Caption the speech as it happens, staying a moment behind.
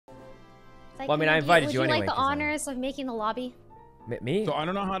Well, I mean, I invited you anyway. Would you like the honors of making the lobby? Me? So I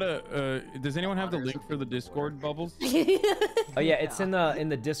don't know how to. Does anyone have the link for the Discord, Bubbles? Oh yeah, it's in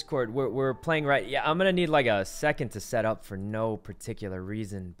the Discord. We're playing right. Yeah, I'm gonna need like a second to set up for no particular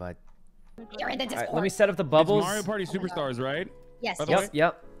reason, but. You're in the Discord. Right, let me set up the bubbles. It's Mario Party Superstars, right? Yes.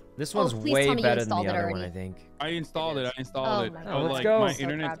 Yep. This one's way better than the other one, I think. I installed it. Let's like, go. My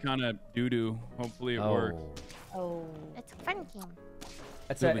internet's kind of doo-doo. Hopefully it works. Oh. It's a fun game.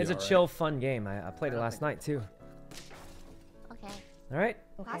 It's a chill, fun game. I played it last night too. Okay. All right.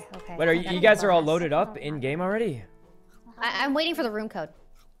 Okay. Wait, you guys are all loaded up in game already? I'm waiting for the room code.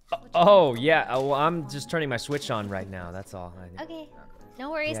 Oh yeah. Well, I'm just turning my Switch on right now. That's all. Okay. No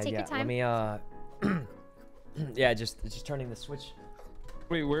worries. Take your time. Let me yeah, just turning the Switch.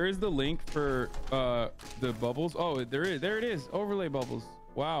 Wait, where is the link for the bubbles? Oh, there it is. Overlay bubbles.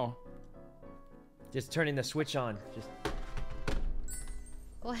 Wow. Just turning the Switch on. Just.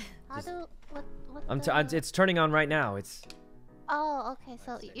 What? It's turning on right now. It's. Oh, okay.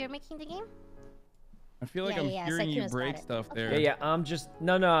 So you're making the game? I feel like I'm hearing you break stuff there. Yeah. I'm just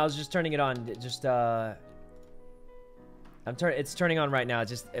no. I was just turning it on. Just It's turning on right now.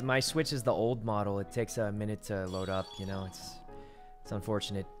 Just my Switch is the old model. It takes a minute to load up. You know, it's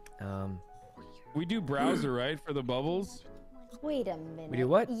unfortunate. We do browser right for the bubbles. Wait a minute. We do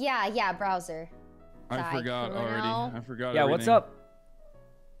what? Yeah, browser. I forgot already. I forgot. Yeah, what's up?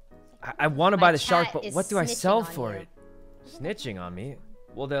 I want to buy the shark, but what do I sell for it? Snitching on me?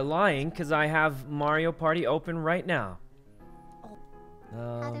 Well, they're lying because I have Mario Party open right now.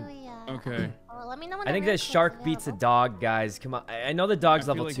 How do we, okay. Well, let me know when I think the shark beats a dog, guys. Come on. I know the dog's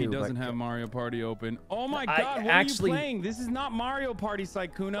level 2. He doesn't have Mario Party open. Oh my god, what are you playing? This is not Mario Party,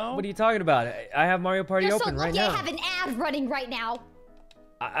 Sykkuno. What are you talking about? I have Mario Party open right now. I have an ad running right now.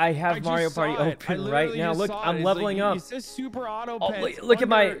 I have Mario Party open right now. Look, I'm leveling up. It says Super Auto Pets. Look at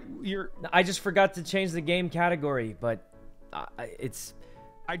my... I just forgot to change the game category, but it's...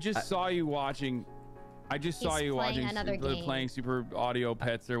 I just saw you watching... playing Super Audio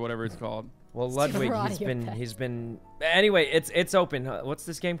Pets or whatever it's called. Well, Ludwig, he's been... Anyway, it's open. What's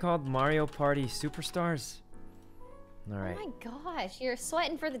this game called? Mario Party Superstars? All right. Oh my gosh, you're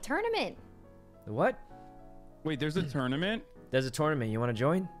sweating for the tournament. The what? Wait, there's a tournament? There's a tournament. You want to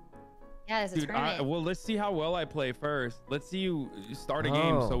join? Yeah, there's a tournament. Well, let's see how well I play first. Let's see you start a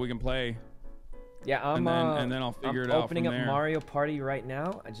game so we can play. Yeah, and then I'll figure it out opening up Mario Party right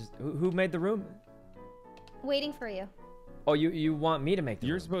now. Who made the room? Waiting for you. Oh, you want me to make the room?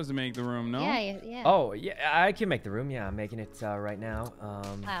 You're supposed to make the room, no? Yeah. Oh, yeah, I can make the room. Yeah, I'm making it right now.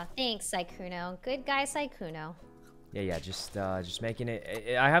 Wow, thanks, Sykkuno. Good guy, Sykkuno. Yeah, just making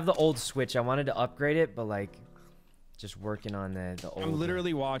it. I have the old Switch. I wanted to upgrade it, but like, just working on the old. I'm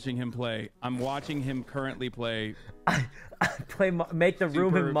literally watching him play. I'm watching him currently play. Make the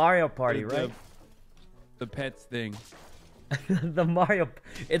room in Mario Party, right? The pets thing. The Mario.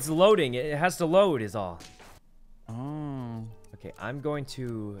 It's loading. It has to load, is all. Oh. Okay, I'm going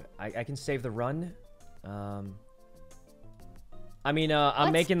to. I can save the run. I'm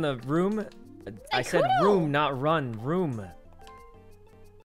making the room. I said room, not run. Room.